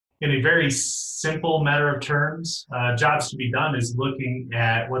in a very simple matter of terms, jobs to be done is looking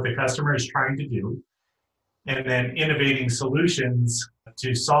at what the customer is trying to do and then innovating solutions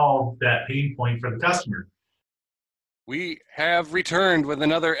to solve that pain point for the customer. We have returned with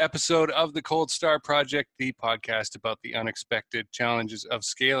another episode of the Cold Star Project, the podcast about the unexpected challenges of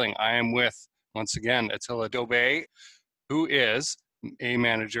scaling. I am with, once again, Attila Dovay, who is a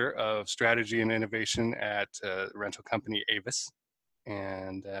manager of strategy and innovation at rental company Avis.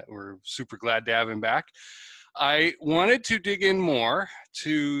 And we're super glad to have him back. I wanted to dig in more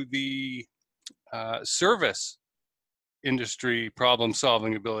to the service industry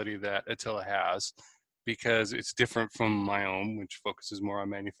problem-solving ability that Attila has, because it's different from my own, which focuses more on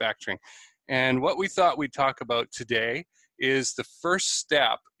manufacturing. And what we thought we'd talk about today is the first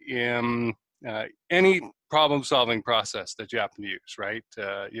step in any problem-solving process that you happen to use, right?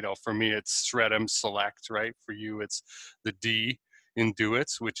 For me, it's SREDM select, right? For you, it's the D in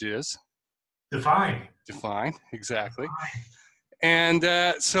DOITS, which is? Define, exactly. Define.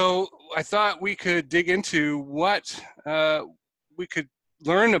 And so I thought we could dig into what we could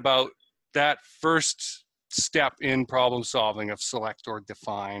learn about that first step in problem solving of select or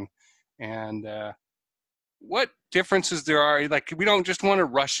define, and what differences there are. Like, we don't just want to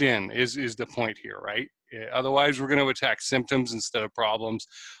rush in is the point here, right? Otherwise, we're going to attack symptoms instead of problems.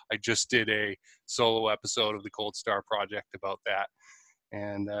 I just did a solo episode of the Cold Star Project about that,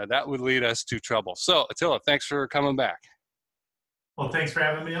 and that would lead us to trouble. So, Attila, thanks for coming back. Well, thanks for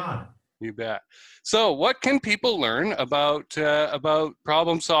having me on. You bet. So, what can people learn about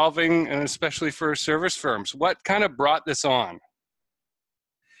problem solving, and especially for service firms? What kind of brought this on?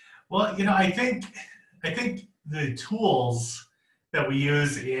 Well, I think the tools that we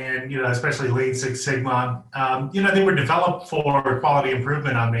use in, especially Lean Six Sigma, they were developed for quality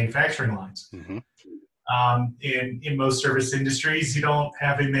improvement on manufacturing lines. Mm-hmm. In most service industries, you don't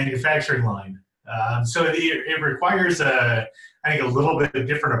have a manufacturing line. So it requires I think a little bit of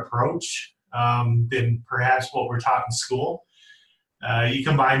different approach than perhaps what we're taught in school. You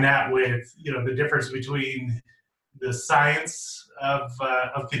combine that with the difference between the science of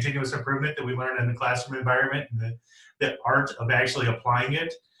continuous improvement that we learn in the classroom environment and the art of actually applying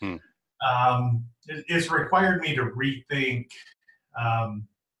it. It's required me to rethink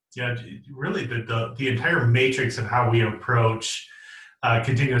really the entire matrix of how we approach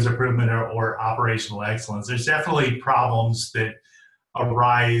continuous improvement or operational excellence. There's definitely problems that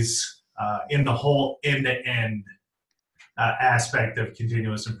arise in the whole end-to-end aspect of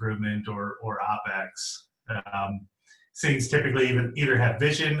continuous improvement or OpEx. Things typically either have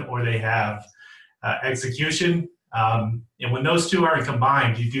vision or they have execution. And when those two aren't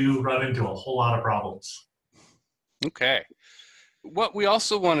combined, you do run into a whole lot of problems. Okay. What we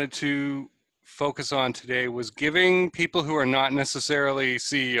also wanted to focus on today was giving people who are not necessarily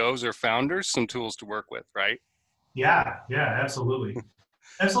CEOs or founders some tools to work with, right? Yeah, absolutely.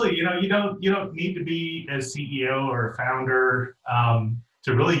 Absolutely. You don't need to be a CEO or a founder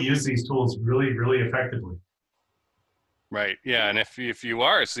to really use these tools really, really effectively. Right. Yeah. And if you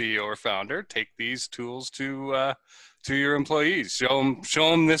are a CEO or founder, take these tools to your employees. Show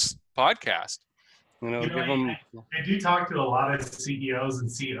them this podcast. Give them. I do talk to a lot of CEOs and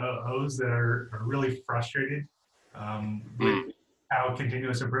COOs that are really frustrated with how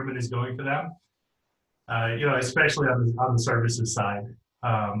continuous improvement is going for them. Especially on the services side.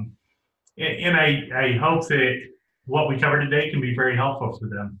 And I hope that what we cover today can be very helpful for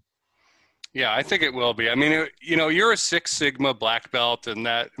them. Yeah, I think it will be. I mean, you're a Six Sigma black belt, and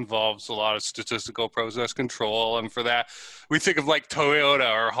that involves a lot of statistical process control. And for that, we think of like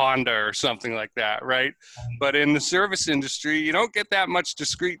Toyota or Honda or something like that, right? But in the service industry, you don't get that much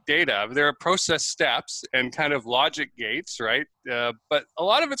discrete data. There are process steps and kind of logic gates, right? But a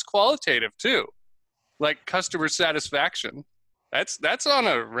lot of it's qualitative too, like customer satisfaction. That's on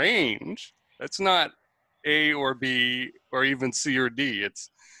a range. That's not A or B or even C or D.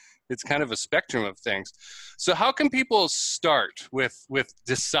 It's kind of a spectrum of things. So how can people start with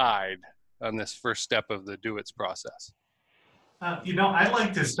decide on this first step of the DOITS process? I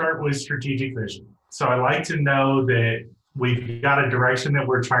like to start with strategic vision. So I like to know that we've got a direction that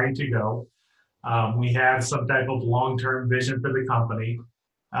we're trying to go. We have some type of long-term vision for the company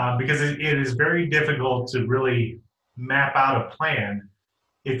because it is very difficult to really map out a plan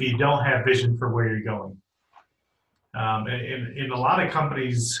if you don't have vision for where you're going. In a lot of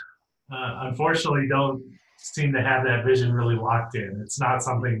companies, unfortunately, don't seem to have that vision really locked in. It's not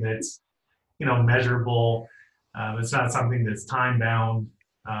something that's, measurable. It's not something that's time bound.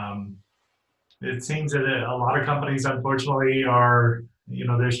 It seems that a lot of companies, unfortunately, are,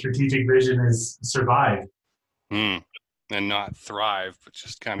 their strategic vision is survive. and not thrive, but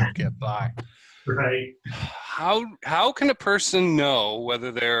just kind of get by. Right. How can a person know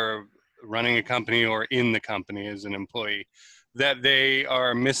whether they're running a company or in the company as an employee that they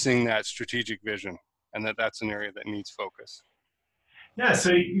are missing that strategic vision and that that's an area that needs focus? Yeah,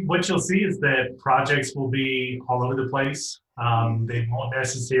 so what you'll see is that projects will be all over the place. They won't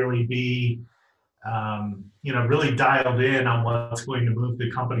necessarily be, really dialed in on what's going to move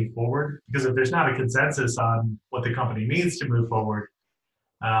the company forward. Because if there's not a consensus on what the company needs to move forward,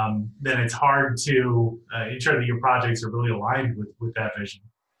 then it's hard to ensure that your projects are really aligned with that vision.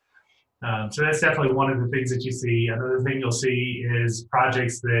 So that's definitely one of the things that you see. Another thing you'll see is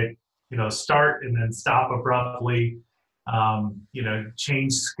projects that start and then stop abruptly.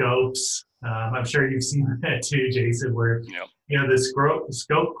 Change scopes. I'm sure you've seen that too, Jason, where the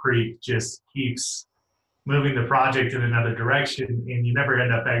scope creep just keeps moving the project in another direction, and you never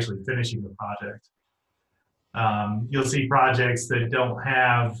end up actually finishing the project. You'll see projects that don't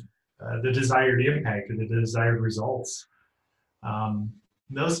have the desired impact or the desired results.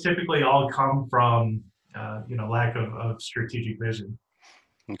 Those typically all come from lack of strategic vision.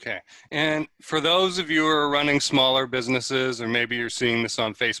 Okay. And for those of you who are running smaller businesses, or maybe you're seeing this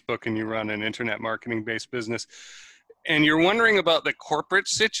on Facebook and you run an internet marketing based business, and you're wondering about the corporate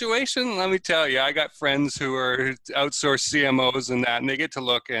situation, let me tell you, I got friends who are outsourced CMOs and that, and they get to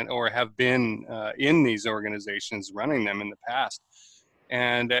look at or have been in these organizations running them in the past.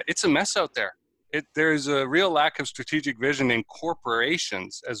 And it's a mess out there. There's a real lack of strategic vision in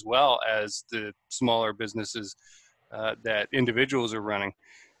corporations as well as the smaller businesses that individuals are running.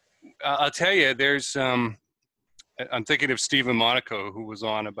 I'll tell you, I'm thinking of Stephen Monaco, who was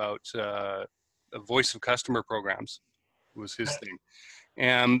on about the voice of customer programs, was his thing.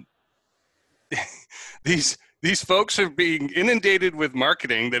 And these folks are being inundated with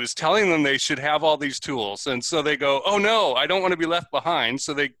marketing that is telling them they should have all these tools. And so they go, oh no, I don't want to be left behind.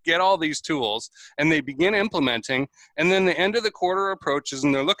 So they get all these tools and they begin implementing. And then the end of the quarter approaches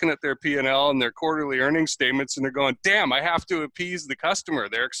and they're looking at their P&L and their quarterly earnings statements and they're going, damn, I have to appease the customer.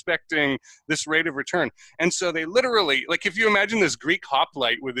 They're expecting this rate of return. And so they literally, like if you imagine this Greek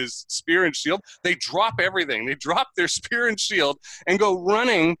hoplite with his spear and shield, they drop everything. They drop their spear and shield and go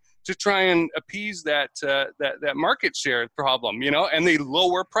running to try and appease that market share problem, and they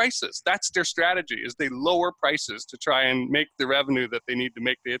lower prices. That's their strategy, is they lower prices to try and make the revenue that they need to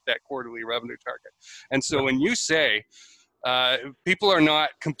make to hit that quarterly revenue target. And so when you say people are not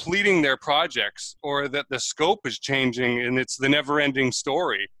completing their projects or that the scope is changing and it's the never-ending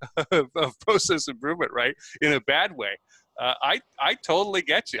story of process improvement, right, in a bad way, I totally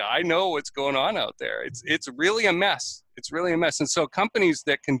get you. I know what's going on out there. It's really a mess. It's really a mess. And so companies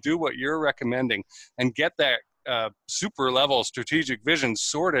that can do what you're recommending and get that super level strategic vision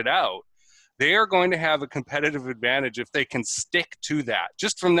sorted out, they are going to have a competitive advantage if they can stick to that.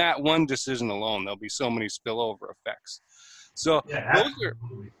 Just from that one decision alone, there'll be so many spillover effects. So those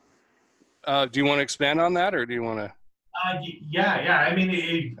are, do you want to expand on that, or do you want to? Yeah. I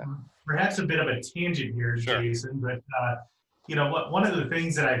mean, perhaps a bit of a tangent here, sure, Jason, but one of the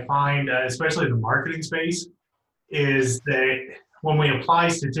things that I find, especially in the marketing space, is that when we apply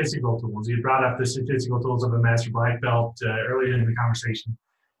statistical tools, you brought up the statistical tools of a master black belt earlier in the conversation.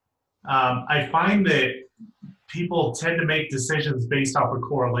 I find that people tend to make decisions based off of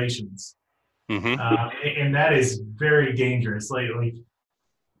correlations, and that is very dangerous. Like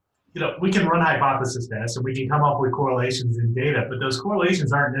we can run hypothesis tests and we can come up with correlations in data, but those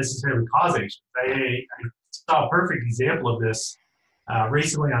correlations aren't necessarily causation. I saw a perfect example of this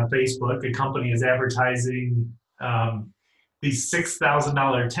recently on Facebook. A company is advertising these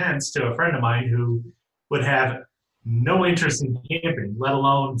 $6,000 tents to a friend of mine who would have no interest in camping, let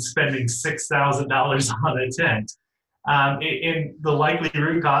alone spending $6,000 on a tent. And the likely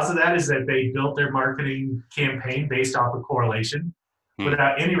root cause of that is that they built their marketing campaign based off of correlation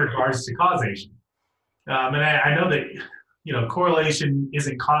without any regards to causation. And I know that, correlation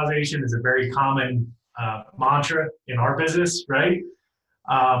isn't causation is a very common mantra in our business, right?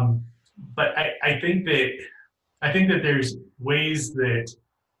 But I think that there's ways that,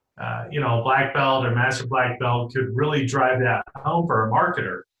 black belt or master black belt could really drive that home for a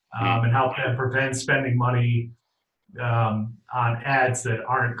marketer and help them prevent spending money on ads that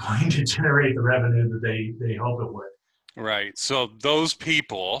aren't going to generate the revenue that they hope it would. Right. So those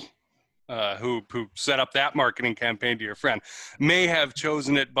people who set up that marketing campaign to your friend may have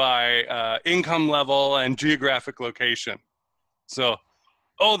chosen it by income level and geographic location. So,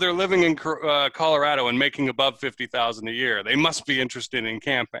 they're living in Colorado and making above $50,000 a year. They must be interested in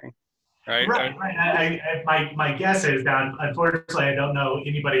camping, right? Right. My guess is that, unfortunately, I don't know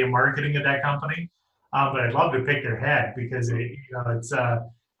anybody in marketing at that company. but I'd love to pick their head because it's.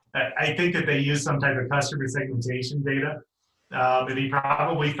 I think that they use some type of customer segmentation data, and he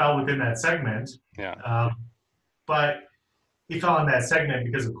probably fell within that segment. Yeah. But he fell in that segment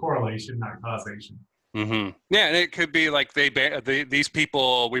because of correlation, not causation. Mm-hmm. Yeah, and it could be like these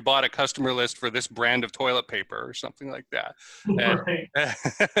people, we bought a customer list for this brand of toilet paper or something like that. And, Right.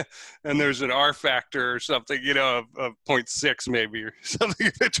 and there's an R factor or something, of 0.6 maybe, or something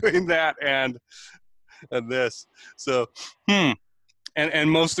between that and this. So,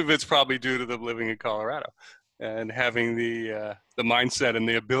 and most of it's probably due to them living in Colorado and having the mindset and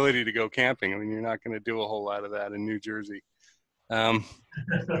the ability to go camping. I mean, you're not going to do a whole lot of that in New Jersey.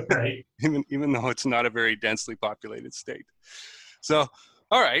 Right. Even though it's not a very densely populated state. So,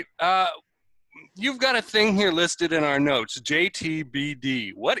 all right. You've got a thing here listed in our notes,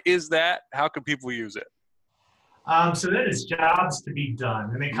 JTBD. What is that? How can people use it? So that is jobs to be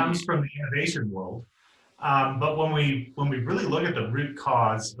done, and it comes from the innovation world. But when we really look at the root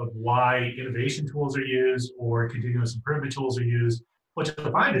cause of why innovation tools are used or continuous improvement tools are used, what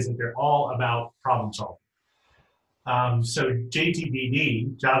you'll find is that they're all about problem solving. So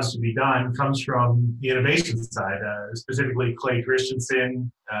JTBD, jobs to be done, comes from the innovation side, specifically Clay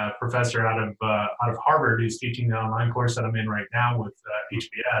Christensen, professor out of Harvard, who's teaching the online course that I'm in right now with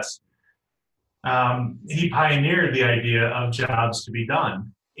HBS. He pioneered the idea of jobs to be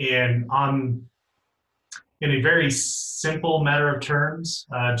done, and in a very simple matter of terms,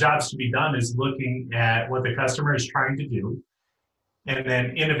 jobs to be done is looking at what the customer is trying to do, and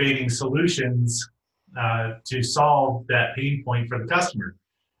then innovating solutions to solve that pain point for the customer.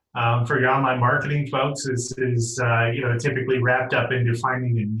 For your online marketing folks, this is typically wrapped up into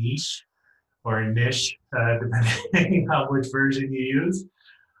finding a niche or a niche, depending on which version you use.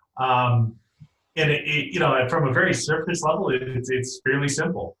 And from a very surface level, it's fairly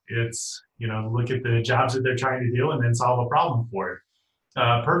simple. It's look at the jobs that they're trying to do and then solve a problem for it.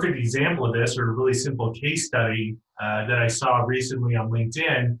 Perfect example of this, or a really simple case study that I saw recently on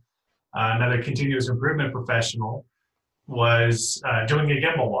LinkedIn. Another continuous improvement professional was doing a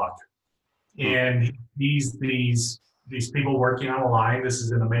gimbal walk, and these people working on a line. This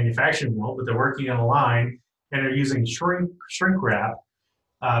is in the manufacturing world, but they're working on a line and they're using shrink wrap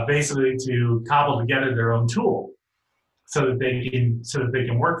basically to cobble together their own tool so that they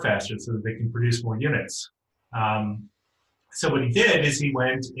can work faster, so that they can produce more units. So what he did is he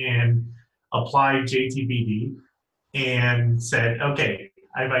went and applied JTBD and said, okay,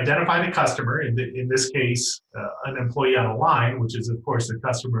 I've identified a customer, in this case, an employee on a line, which is, of course, the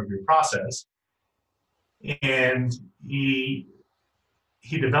customer of your process. And he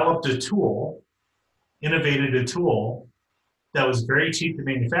developed a tool, innovated a tool that was very cheap to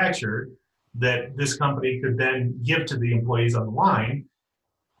manufacture that this company could then give to the employees on the line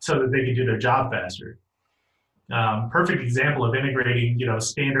so that they could do their job faster. Perfect example of integrating,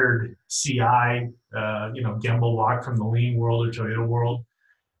 standard CI, gimbal walk from the lean world or Toyota world,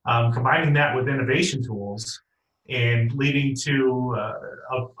 combining that with innovation tools and leading to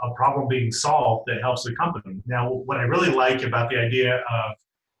a problem being solved that helps the company. Now, what I really like about the idea of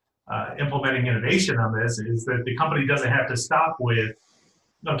implementing innovation on this is that the company doesn't have to stop with,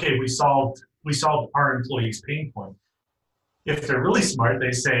 okay, we solved our employees' pain point. If they're really smart,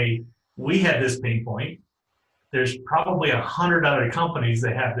 they say, we had this pain point. There's probably 100 other companies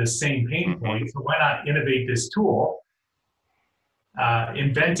that have this same pain point, so why not innovate this tool,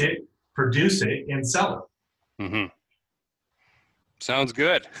 invent it, produce it, and sell it? Mm-hmm. Sounds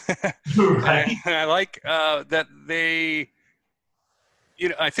good. Right. And I like that they,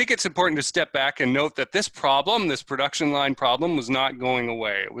 I think it's important to step back and note that this production line problem, was not going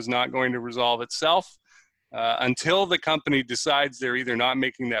away. It was not going to resolve itself until the company decides they're either not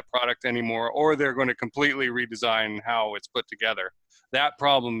making that product anymore or they're going to completely redesign how it's put together. That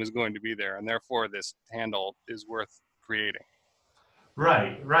problem is going to be there, and therefore this handle is worth creating.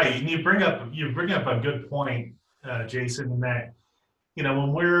 Right. And you bring up a good point, Jason, in that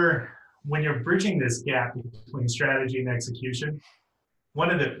when you're bridging this gap between strategy and execution, one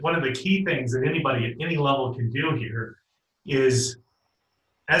of the key things that anybody at any level can do here is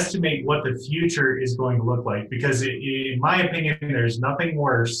estimate what the future is going to look like. Because in my opinion, there's nothing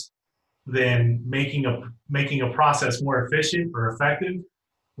worse than making a process more efficient or effective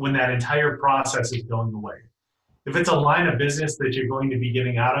when that entire process is going away. If it's a line of business that you're going to be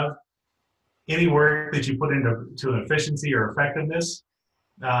getting out of, any work that you put into efficiency or effectiveness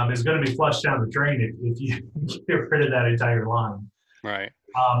is going to be flushed down the drain if you get rid of that entire line. Right.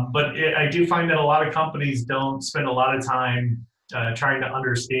 But I do find that a lot of companies don't spend a lot of time trying to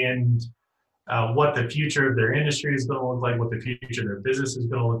understand what the future of their industry is going to look like, what the future of their business is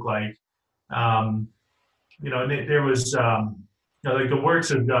going to look like. And there was, like the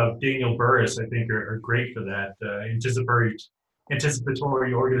works of Daniel Burrus, I think, are great for that.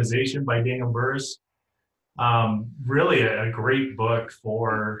 Anticipatory Organization by Daniel Burrus. Really a great book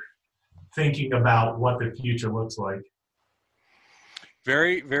for thinking about what the future looks like.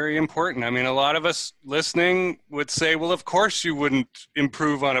 Very, very important. I mean, a lot of us listening would say, well, of course you wouldn't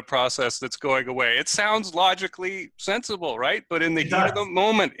improve on a process that's going away. It sounds logically sensible, right? But in the heat of the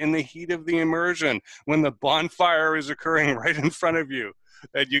moment, in the heat of the immersion, when the bonfire is occurring right in front of you,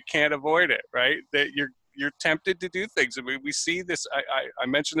 that you can't avoid it, right? That you're tempted to do things. I mean, we see this. I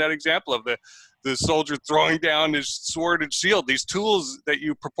mentioned that example of the soldier throwing down his sword and shield, these tools that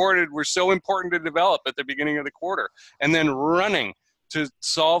you purported were so important to develop at the beginning of the quarter, and then running to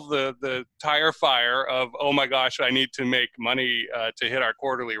solve the tire fire of, oh my gosh, I need to make money to hit our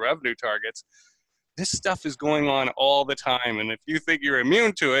quarterly revenue targets. This stuff is going on all the time. And if you think you're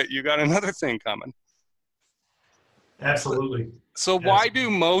immune to it, you got another thing coming. Absolutely. So why do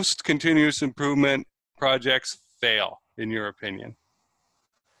most continuous improvement projects fail, in your opinion?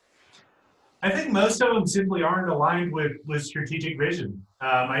 I think most of them simply aren't aligned with strategic vision.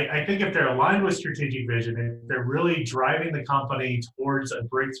 I think if they're aligned with strategic vision, if they're really driving the company towards a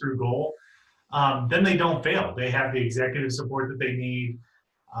breakthrough goal, then they don't fail. They have the executive support that they need.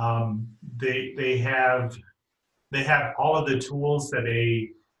 They have all of the tools that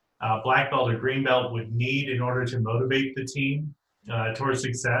a black belt or green belt would need in order to motivate the team towards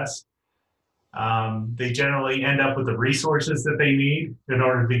success. They generally end up with the resources that they need in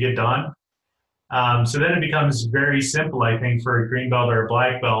order to get done. So then it becomes very simple, I think, for a green belt or a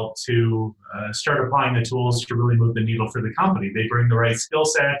black belt to start applying the tools to really move the needle for the company. They bring the right skill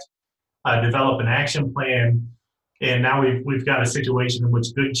set, develop an action plan, and now we've got a situation in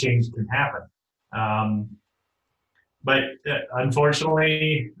which good change can happen. But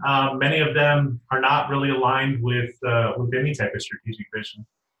unfortunately, many of them are not really aligned with any type of strategic vision.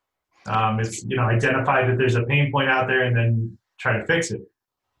 It's identify that there's a pain point out there and then try to fix it.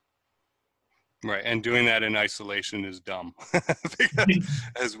 Right, and doing that in isolation is dumb.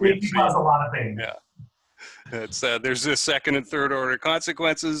 As we cause a lot of pain. Yeah, it's there's this second and third order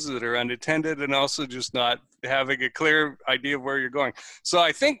consequences that are unintended, and also just not having a clear idea of where you're going. So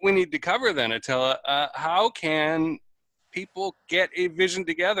I think we need to cover then, Attila, how can people get a vision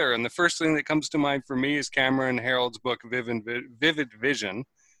together? And the first thing that comes to mind for me is Cameron Herold's book, Vivid Vision.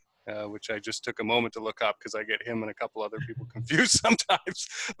 Which I just took a moment to look up because I get him and a couple other people confused sometimes.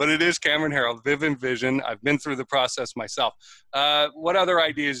 But it is Cameron Herold, Vivid Vision. I've been through the process myself. What other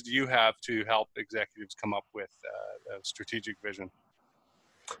ideas do you have to help executives come up with a strategic vision?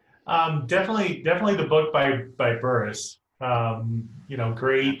 Definitely the book by Burrus.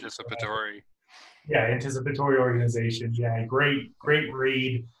 Great. Anticipatory. Anticipatory Organization. Yeah, great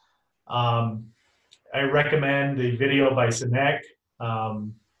read. I recommend the video by Sinek.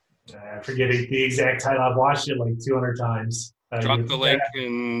 I forget the exact title. I've watched it like 200 times. Drop the link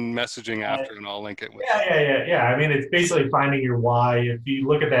in messaging after, and I'll link it with Yeah. I mean, it's basically finding your why. If you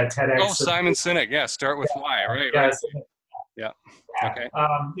look at that TEDx. Oh, Simon Sinek. Yeah, start with why. Right. Yeah. Okay.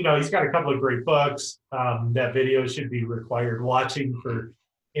 He's got a couple of great books. That video should be required watching for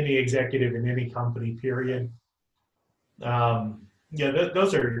any executive in any company, period.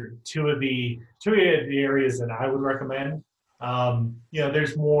 Those are two of the areas that I would recommend.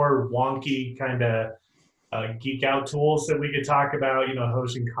 There's more wonky kind of geek out tools that we could talk about,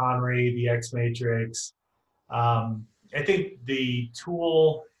 Hoshin Conry, the X Matrix. I think the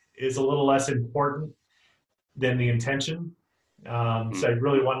tool is a little less important than the intention. So I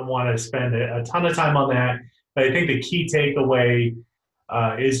really wouldn't want to spend a ton of time on that. But I think the key takeaway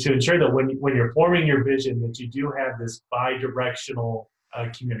is to ensure that when you're forming your vision, that you do have this bi-directional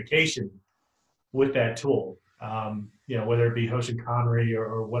communication with that tool. Whether it be Hoshin Conry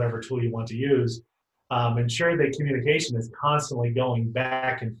or whatever tool you want to use, ensure that communication is constantly going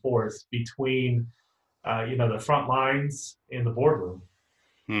back and forth between, the front lines in the boardroom.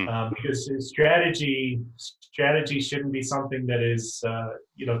 Because strategy shouldn't be something that is,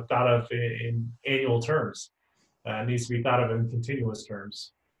 thought of in annual terms. It needs to be thought of in continuous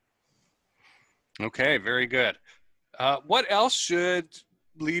terms. Okay, very good. What else should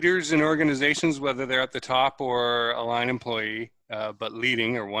leaders in organizations, whether they're at the top or a line employee, but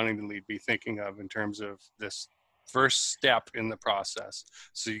leading or wanting to lead, be thinking of in terms of this first step in the process?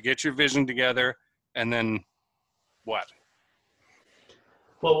 So you get your vision together, and then what?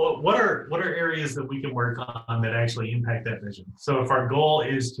 Well, what are areas that we can work on that actually impact that vision? So if our goal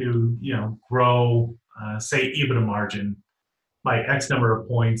is to, grow, say, EBITDA margin by X number of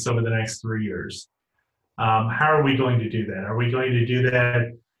points over the next 3 years, how are we going to do that? Are we going to do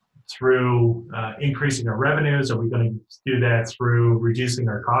that through increasing our revenues? Are we going to do that through reducing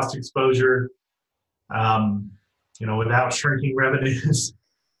our cost exposure? Without shrinking revenues?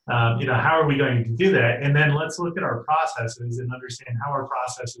 How are we going to do that? And then let's look at our processes and understand how our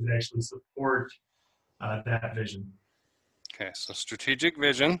processes actually support that vision. Okay, so strategic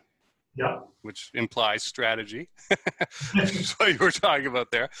vision. Yep. Which implies strategy. That's what you were talking about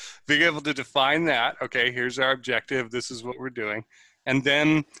there. Being able to define that, okay, here's our objective, this is what we're doing. And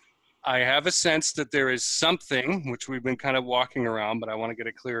then I have a sense that there is something, which we've been kind of walking around, but I want to get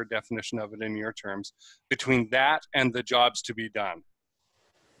a clearer definition of it in your terms, between that and the jobs to be done.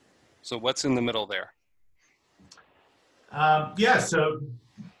 So what's in the middle there? So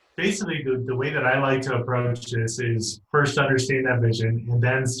basically the way that I like to approach this is first understand that vision and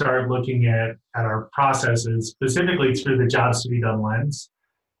then start looking at our processes, specifically through the jobs to be done lens.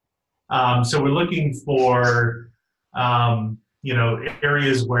 So we're looking for,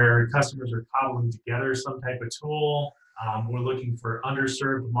 areas where customers are cobbling together some type of tool. We're looking for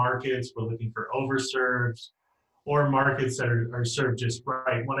underserved markets. We're looking for overserved or markets that are served just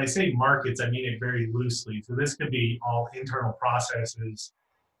right. When I say markets, I mean it very loosely. So this could be all internal processes,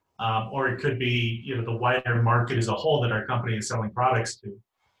 or it could be, the wider market as a whole that our company is selling products to.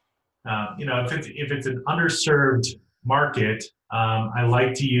 If it's an underserved market, I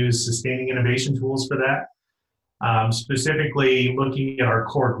like to use sustaining innovation tools for that. Specifically looking at our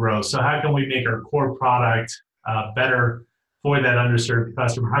core growth. So how can we make our core product better for that underserved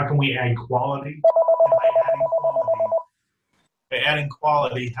customer? How can we add quality? And by adding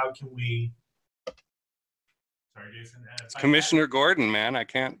quality, how can we? Sorry, Jason. Commissioner Gordon, man, I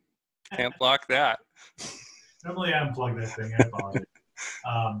can't block that. Normally I unplug that thing. I apologize.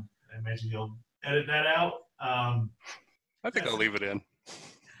 I imagine you'll edit that out. I think I'll leave it in.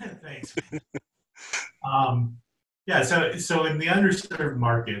 Thanks. So in the underserved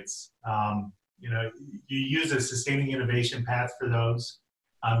markets, you use a sustaining innovation path for those.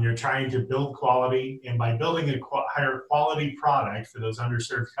 You're trying to build quality, and by building a higher quality product for those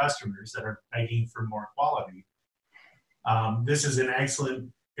underserved customers that are begging for more quality, this is an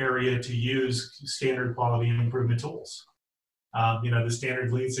excellent area to use standard quality improvement tools. The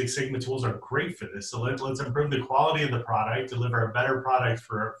standard Lean Six Sigma tools are great for this. So let's improve the quality of the product, deliver a better product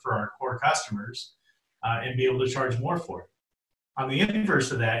for our core customers, and be able to charge more for it. On the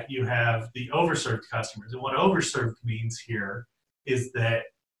inverse of that, you have the overserved customers. And what overserved means here is that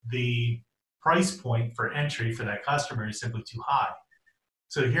the price point for entry for that customer is simply too high.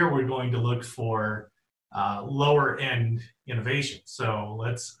 So here we're going to look for lower end innovation. So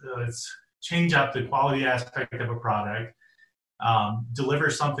let's change up the quality aspect of a product, deliver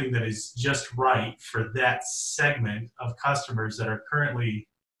something that is just right for that segment of customers that are currently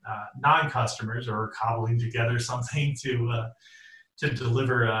non-customers or cobbling together something to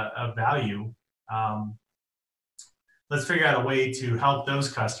deliver a value. Let's figure out a way to help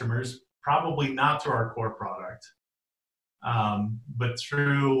those customers, probably not through our core product, but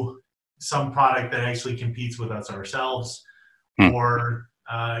through some product that actually competes with us ourselves, or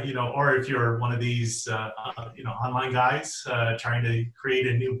if you're one of these online guys trying to create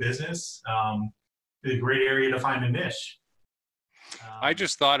a new business, it's a great area to find a niche. I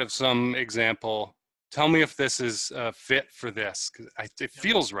just thought of some example. Tell me if this is fit for this, because it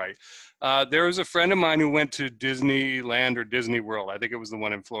feels right. There was a friend of mine who went to Disneyland or Disney World, I think it was the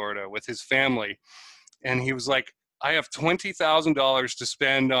one in Florida, with his family. And he was like, I have $20,000 to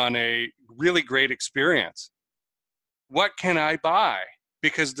spend on a really great experience. What can I buy?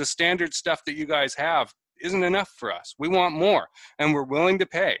 Because the standard stuff that you guys have isn't enough for us. We want more, and we're willing to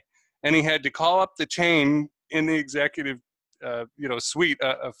pay. And he had to call up the chain in the executive suite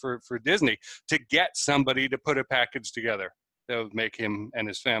for Disney to get somebody to put a package together that would make him and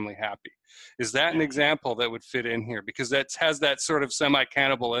his family happy. Is that an example that would fit in here? Because that has that sort of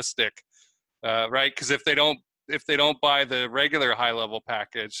semi-cannibalistic, right? Because if they don't buy the regular high-level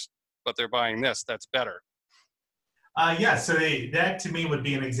package, but they're buying this, that's better. So that to me would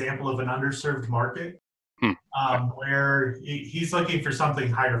be an example of an underserved market, where he's looking for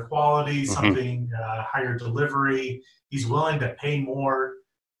something higher quality, something higher delivery. He's willing to pay more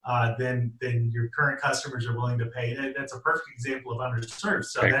than your current customers are willing to pay. That's a perfect example of underserved.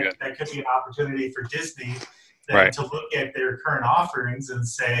 So that could be an opportunity for Disney to look at their current offerings and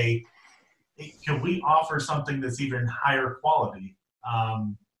say, hey, can we offer something that's even higher quality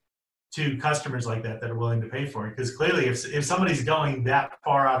to customers like that are willing to pay for it? Because clearly if somebody's going that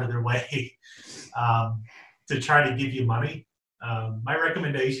far out of their way to try to give you money, my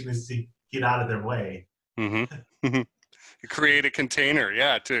recommendation is to get out of their way. create a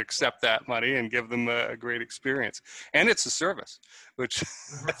container, to accept that money and give them a great experience. And it's a service, which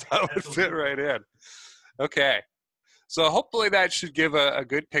I thought would fit right in. Okay. So hopefully that should give a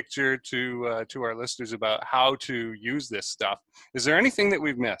good picture to our listeners about how to use this stuff. Is there anything that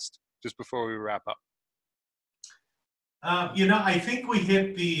we've missed just before we wrap up? I think we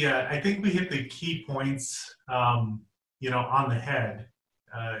hit the key points, on the head.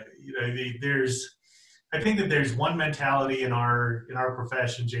 I think that there's one mentality in our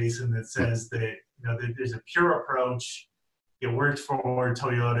profession, Jason, that says that that there's a pure approach. It worked for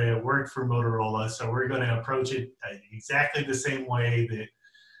Toyota, it worked for Motorola, so we're going to approach it exactly the same way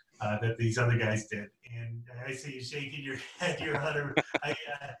that these other guys did. And I see you shaking your head, your Hunter.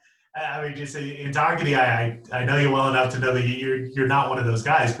 I mean, just in talking to you, I know you well enough to know that you're not one of those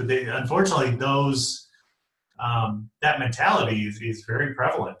guys. But unfortunately, that mentality is very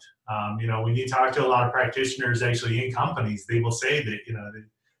prevalent. When you talk to a lot of practitioners actually in companies, they will say that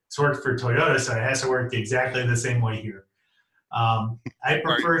it's worked for Toyota, so it has to work exactly the same way here. I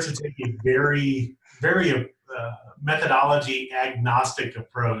prefer to take a very, very methodology agnostic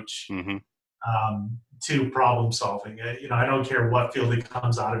approach. Mm-hmm. To problem solving. I don't care what field it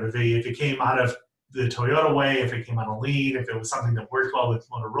comes out of. If it came out of the Toyota way, if it came out of Lean, if it was something that worked well with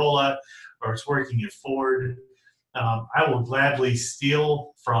Motorola, or it's working at Ford, I will gladly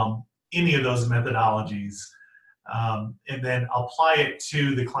steal from any of those methodologies and then apply it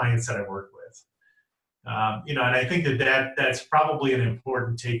to the clients that I work with. And I think that's probably an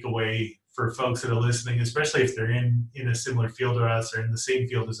important takeaway for folks that are listening, especially if they're in a similar field to us or in the same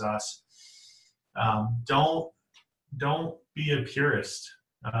field as us. Don't be a purist.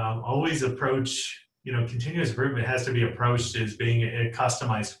 Always approach, continuous improvement has to be approached as being a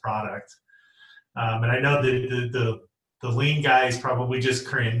customized product. And I know that the Lean guys probably just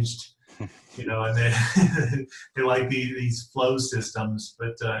cringed, and they like these flow systems.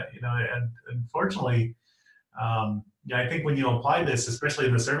 But, and unfortunately, I think when you apply this, especially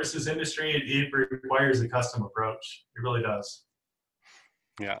in the services industry, it requires a custom approach. It really does.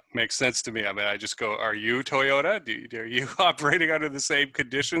 Yeah, makes sense to me. I mean, I just go, are you Toyota? Are you operating under the same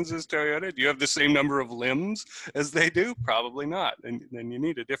conditions as Toyota? Do you have the same number of limbs as they do? Probably not. And then you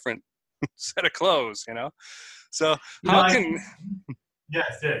need a different set of clothes, So Yes.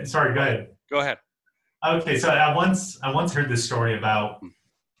 Sorry, go ahead. Go ahead. Okay, so I once heard this story about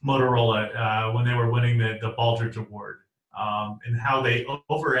Motorola when they were winning the Baldrige Award, and how they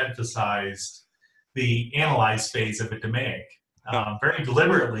overemphasized the analyze phase of a DMAIC. Very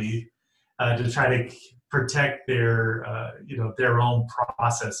deliberately to try to protect their own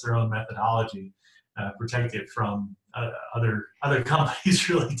process, their own methodology, protect it from other companies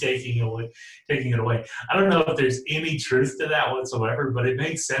really taking it away. I don't know if there's any truth to that whatsoever, but it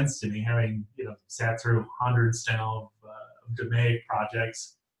makes sense to me, having sat through hundreds now of DMAIC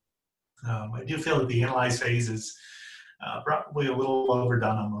projects. I do feel that the analyze phase is probably a little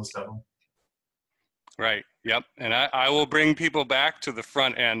overdone on most of them. Right. Yep. And I will bring people back to the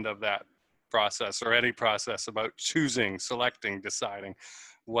front end of that process, or any process, about choosing, selecting, deciding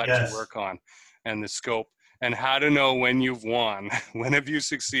what to work on, and the scope, and how to know when you've won. When have you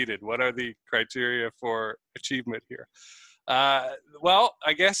succeeded? What are the criteria for achievement here? Well,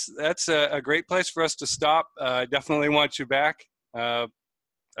 I guess that's a great place for us to stop. I definitely want you back. I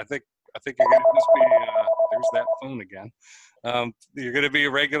think you're going to just be, there's that phone again. You're going to be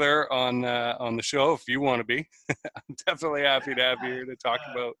a regular on the show if you want to be. I'm definitely happy to have you here to talk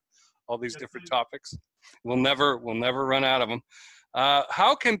about all these different topics. We'll never run out of them.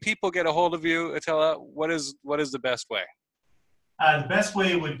 How can people get a hold of you, Attila? What is the best way? The best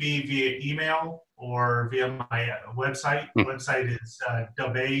way would be via email or via my website. The website is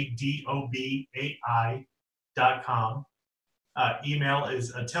dobai, DOBAI.com. Email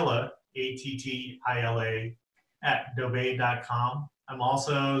is Attila, ATTILA, @dobai.com. I'm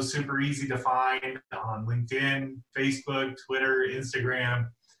also super easy to find on LinkedIn, Facebook, Twitter, Instagram.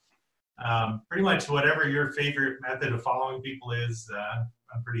 Pretty much whatever your favorite method of following people is,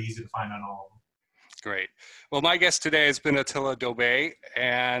 I'm pretty easy to find on all of them. Great. Well, my guest today has been Attila Dobai,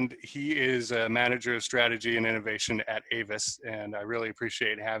 and he is a manager of strategy and innovation at Avis, and I really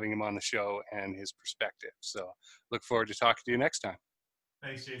appreciate having him on the show and his perspective. So look forward to talking to you next time.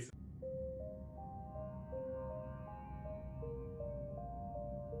 Thanks, Jason.